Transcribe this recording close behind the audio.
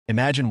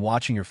Imagine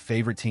watching your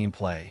favorite team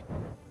play,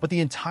 but the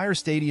entire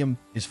stadium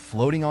is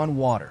floating on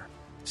water.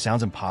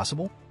 Sounds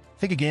impossible?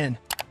 Think again.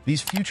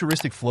 These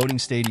futuristic floating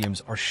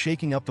stadiums are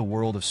shaking up the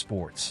world of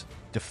sports,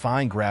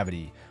 defying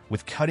gravity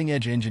with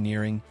cutting-edge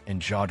engineering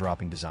and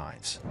jaw-dropping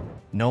designs.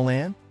 No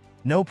land?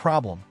 No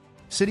problem.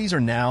 Cities are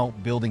now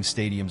building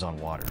stadiums on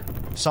water,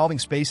 solving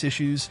space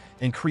issues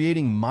and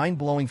creating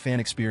mind-blowing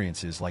fan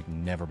experiences like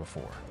never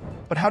before.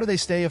 But how do they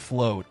stay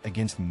afloat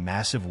against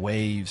massive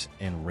waves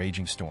and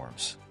raging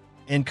storms?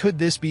 And could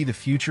this be the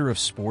future of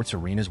sports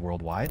arenas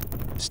worldwide?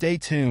 Stay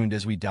tuned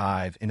as we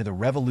dive into the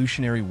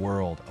revolutionary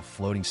world of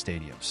floating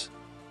stadiums.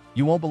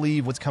 You won't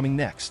believe what's coming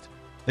next.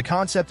 The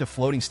concept of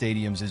floating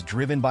stadiums is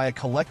driven by a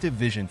collective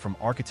vision from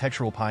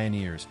architectural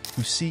pioneers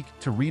who seek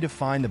to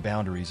redefine the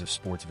boundaries of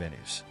sports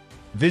venues.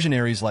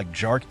 Visionaries like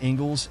Jark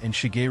Ingels and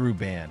Shigeru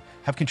Ban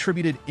have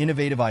contributed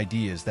innovative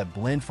ideas that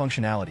blend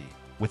functionality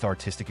with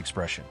artistic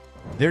expression.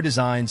 Their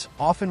designs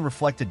often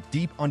reflect a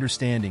deep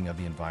understanding of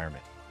the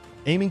environment,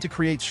 aiming to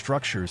create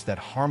structures that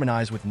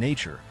harmonize with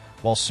nature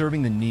while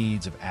serving the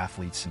needs of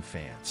athletes and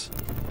fans.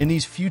 In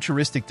these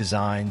futuristic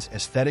designs,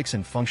 aesthetics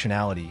and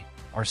functionality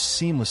are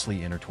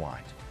seamlessly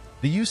intertwined.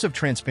 The use of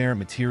transparent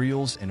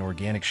materials and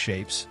organic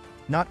shapes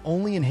not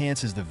only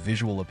enhances the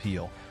visual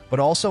appeal, but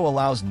also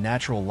allows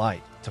natural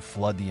light to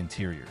flood the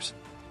interiors,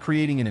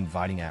 creating an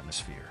inviting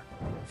atmosphere.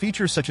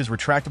 Features such as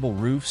retractable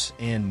roofs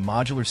and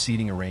modular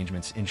seating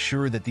arrangements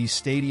ensure that these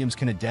stadiums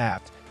can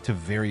adapt to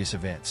various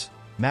events,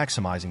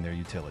 maximizing their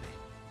utility.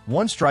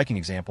 One striking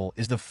example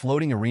is the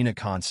floating arena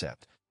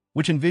concept,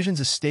 which envisions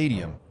a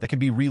stadium that can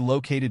be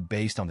relocated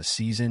based on the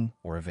season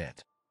or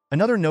event.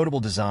 Another notable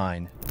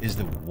design is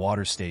the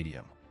water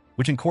stadium,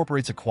 which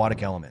incorporates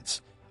aquatic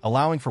elements,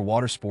 allowing for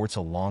water sports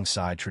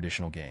alongside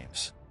traditional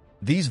games.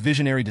 These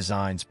visionary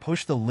designs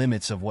push the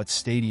limits of what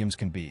stadiums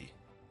can be,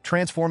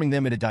 transforming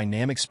them into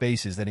dynamic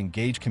spaces that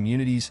engage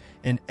communities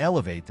and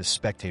elevate the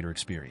spectator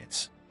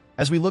experience.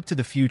 As we look to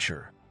the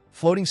future,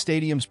 floating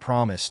stadiums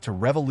promise to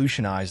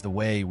revolutionize the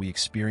way we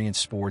experience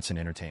sports and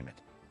entertainment.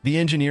 The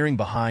engineering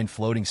behind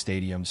floating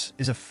stadiums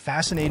is a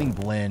fascinating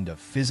blend of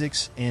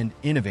physics and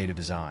innovative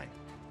design,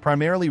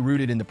 primarily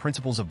rooted in the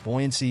principles of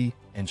buoyancy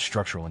and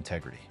structural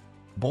integrity.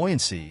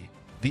 Buoyancy,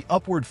 the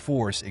upward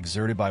force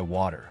exerted by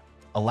water,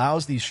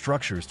 allows these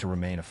structures to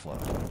remain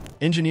afloat.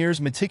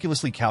 Engineers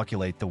meticulously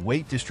calculate the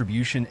weight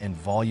distribution and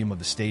volume of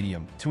the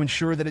stadium to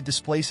ensure that it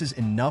displaces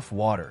enough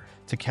water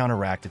to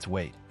counteract its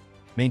weight,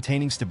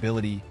 maintaining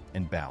stability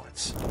and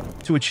balance.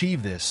 To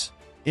achieve this,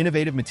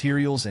 innovative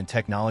materials and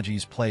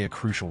technologies play a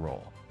crucial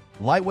role.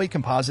 Lightweight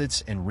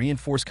composites and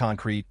reinforced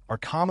concrete are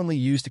commonly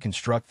used to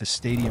construct the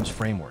stadium's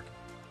framework,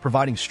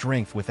 providing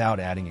strength without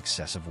adding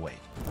excessive weight.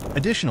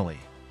 Additionally,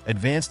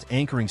 advanced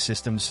anchoring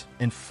systems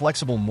and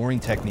flexible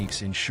mooring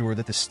techniques ensure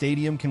that the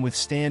stadium can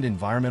withstand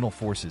environmental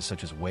forces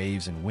such as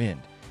waves and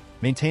wind,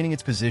 maintaining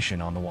its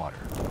position on the water.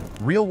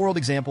 Real-world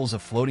examples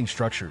of floating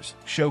structures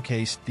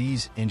showcase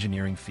these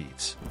engineering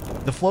feats.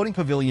 The floating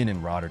pavilion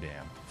in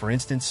Rotterdam, for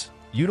instance,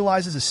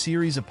 utilizes a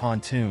series of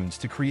pontoons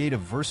to create a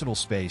versatile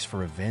space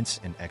for events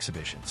and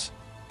exhibitions.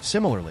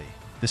 Similarly,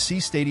 the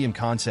Sea Stadium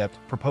concept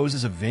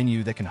proposes a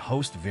venue that can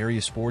host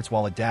various sports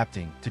while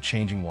adapting to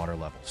changing water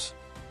levels.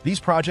 These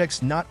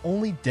projects not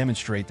only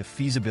demonstrate the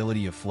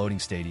feasibility of floating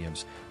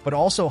stadiums, but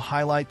also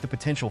highlight the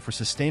potential for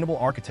sustainable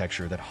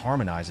architecture that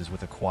harmonizes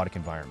with aquatic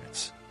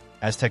environments.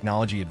 As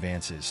technology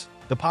advances,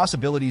 the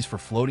possibilities for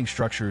floating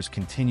structures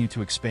continue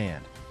to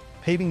expand,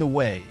 paving the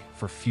way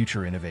for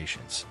future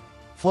innovations.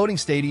 Floating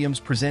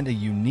stadiums present a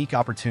unique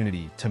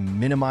opportunity to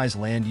minimize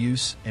land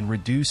use and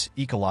reduce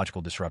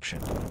ecological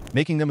disruption,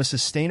 making them a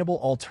sustainable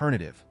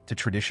alternative to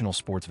traditional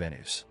sports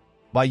venues.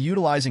 By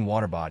utilizing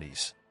water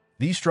bodies,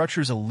 these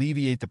structures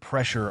alleviate the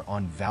pressure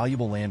on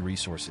valuable land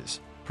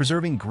resources,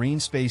 preserving green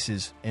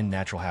spaces and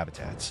natural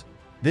habitats.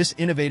 This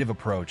innovative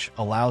approach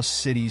allows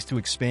cities to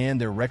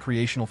expand their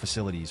recreational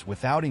facilities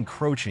without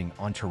encroaching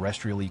on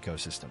terrestrial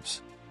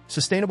ecosystems.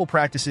 Sustainable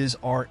practices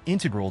are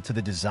integral to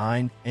the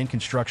design and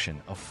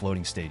construction of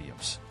floating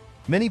stadiums.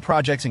 Many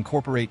projects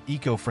incorporate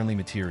eco-friendly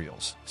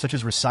materials, such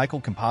as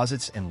recycled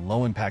composites and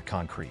low-impact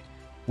concrete,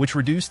 which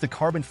reduce the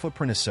carbon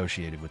footprint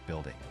associated with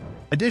building.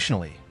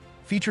 Additionally,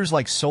 features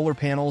like solar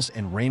panels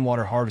and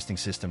rainwater harvesting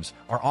systems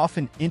are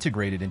often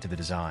integrated into the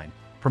design,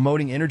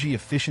 promoting energy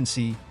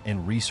efficiency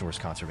and resource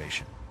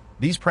conservation.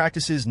 These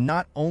practices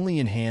not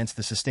only enhance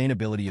the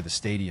sustainability of the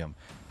stadium,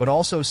 but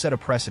also set a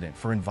precedent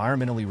for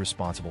environmentally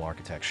responsible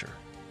architecture.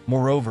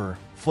 Moreover,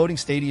 floating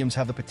stadiums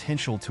have the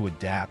potential to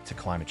adapt to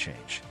climate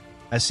change.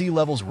 As sea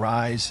levels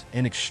rise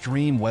and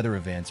extreme weather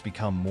events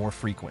become more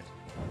frequent,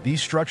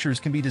 these structures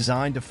can be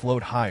designed to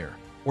float higher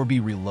or be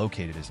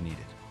relocated as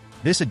needed.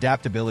 This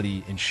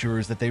adaptability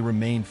ensures that they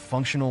remain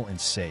functional and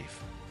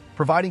safe,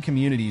 providing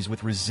communities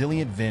with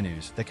resilient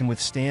venues that can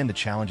withstand the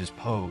challenges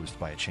posed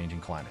by a changing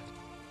climate.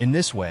 In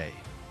this way,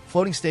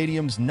 floating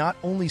stadiums not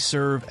only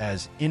serve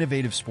as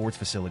innovative sports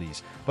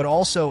facilities, but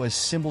also as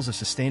symbols of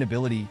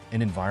sustainability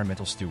and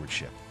environmental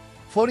stewardship.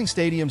 Floating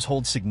stadiums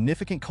hold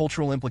significant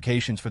cultural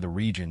implications for the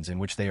regions in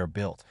which they are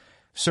built,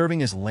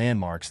 serving as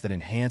landmarks that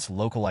enhance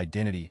local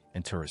identity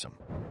and tourism.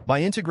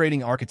 By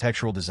integrating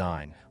architectural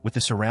design with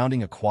the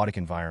surrounding aquatic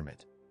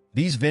environment,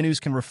 these venues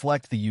can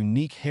reflect the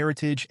unique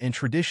heritage and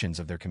traditions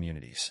of their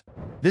communities.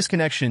 This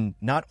connection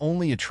not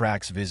only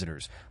attracts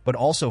visitors, but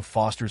also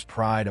fosters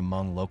pride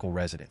among local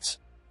residents,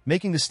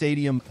 making the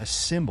stadium a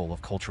symbol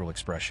of cultural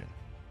expression.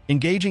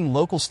 Engaging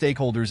local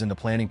stakeholders in the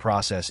planning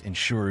process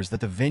ensures that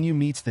the venue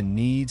meets the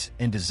needs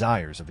and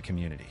desires of the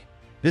community.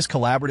 This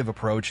collaborative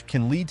approach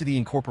can lead to the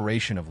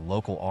incorporation of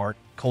local art,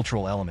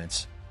 cultural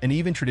elements, and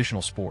even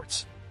traditional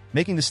sports,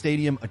 making the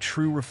stadium a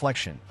true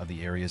reflection of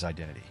the area's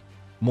identity.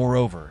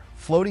 Moreover,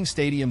 floating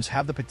stadiums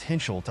have the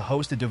potential to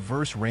host a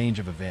diverse range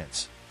of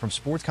events, from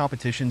sports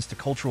competitions to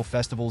cultural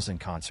festivals and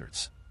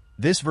concerts.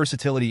 This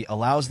versatility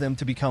allows them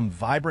to become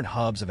vibrant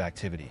hubs of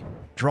activity,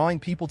 drawing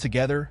people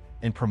together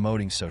and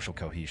promoting social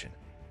cohesion.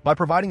 By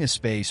providing a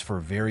space for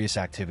various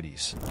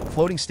activities,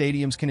 floating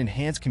stadiums can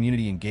enhance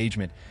community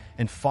engagement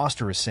and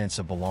foster a sense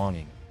of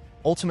belonging,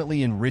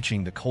 ultimately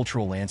enriching the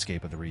cultural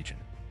landscape of the region.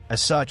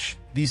 As such,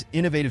 these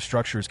innovative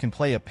structures can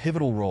play a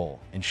pivotal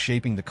role in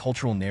shaping the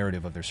cultural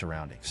narrative of their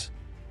surroundings.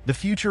 The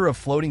future of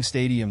floating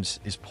stadiums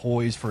is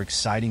poised for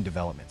exciting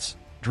developments,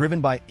 driven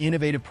by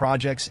innovative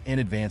projects and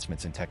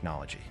advancements in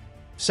technology.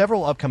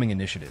 Several upcoming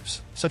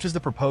initiatives, such as the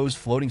proposed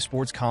floating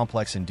sports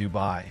complex in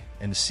Dubai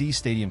and the Sea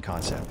Stadium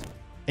concept,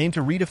 aim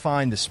to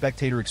redefine the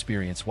spectator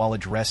experience while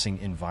addressing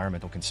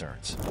environmental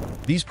concerns.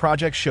 These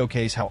projects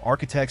showcase how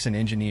architects and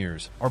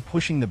engineers are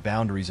pushing the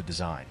boundaries of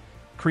design,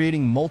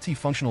 creating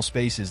multifunctional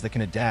spaces that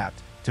can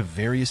adapt to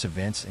various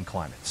events and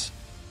climates.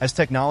 As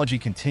technology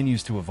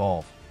continues to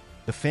evolve,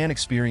 the fan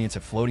experience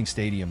at floating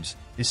stadiums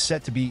is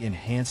set to be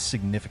enhanced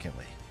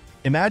significantly.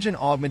 Imagine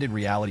augmented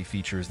reality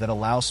features that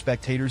allow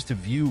spectators to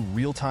view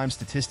real-time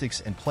statistics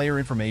and player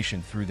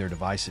information through their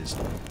devices,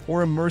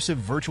 or immersive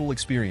virtual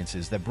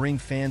experiences that bring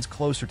fans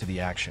closer to the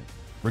action,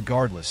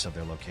 regardless of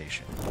their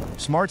location.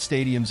 Smart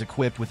stadiums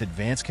equipped with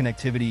advanced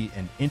connectivity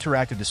and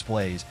interactive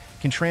displays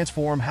can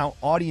transform how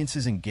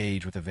audiences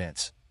engage with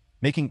events,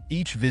 making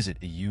each visit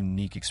a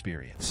unique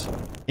experience.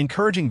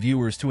 Encouraging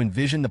viewers to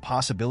envision the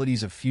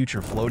possibilities of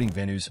future floating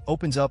venues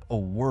opens up a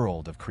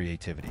world of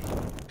creativity.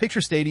 Picture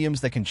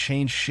stadiums that can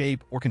change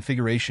shape or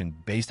configuration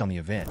based on the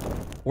event,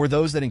 or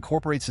those that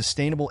incorporate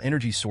sustainable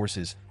energy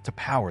sources to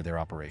power their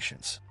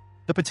operations.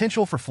 The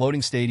potential for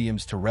floating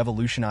stadiums to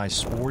revolutionize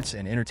sports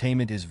and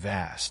entertainment is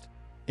vast,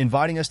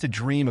 inviting us to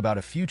dream about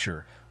a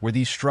future where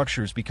these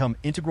structures become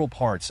integral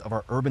parts of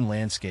our urban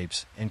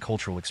landscapes and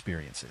cultural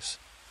experiences.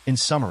 In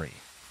summary,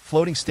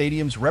 floating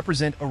stadiums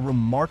represent a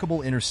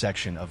remarkable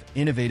intersection of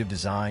innovative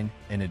design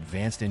and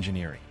advanced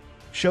engineering,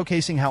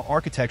 showcasing how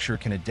architecture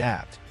can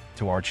adapt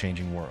to our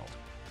changing world.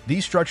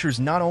 These structures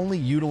not only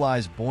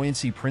utilize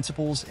buoyancy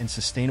principles and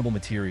sustainable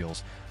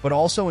materials, but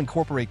also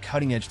incorporate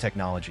cutting-edge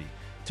technology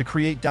to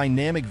create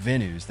dynamic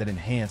venues that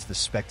enhance the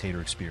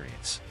spectator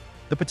experience.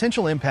 The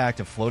potential impact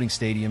of floating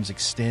stadiums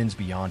extends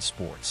beyond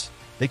sports.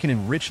 They can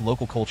enrich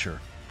local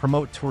culture,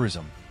 promote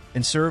tourism,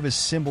 and serve as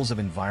symbols of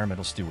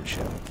environmental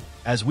stewardship.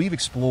 As we've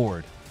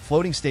explored,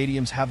 floating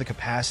stadiums have the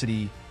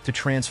capacity to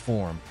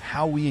transform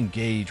how we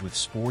engage with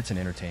sports and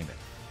entertainment,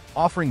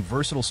 offering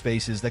versatile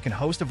spaces that can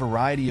host a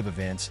variety of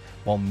events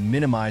while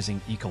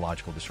minimizing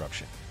ecological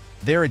disruption.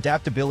 Their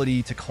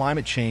adaptability to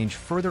climate change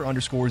further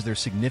underscores their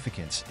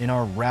significance in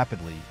our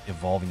rapidly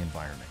evolving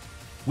environment.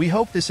 We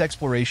hope this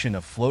exploration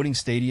of floating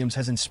stadiums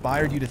has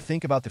inspired you to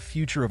think about the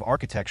future of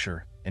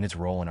architecture and its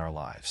role in our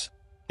lives.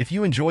 If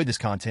you enjoyed this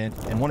content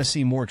and want to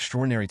see more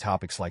extraordinary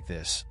topics like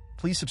this,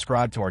 please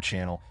subscribe to our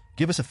channel,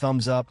 give us a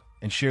thumbs up,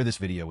 and share this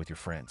video with your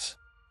friends.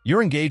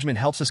 Your engagement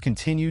helps us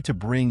continue to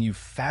bring you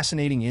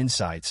fascinating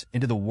insights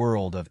into the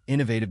world of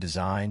innovative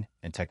design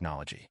and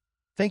technology.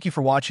 Thank you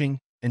for watching,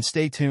 and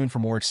stay tuned for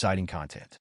more exciting content.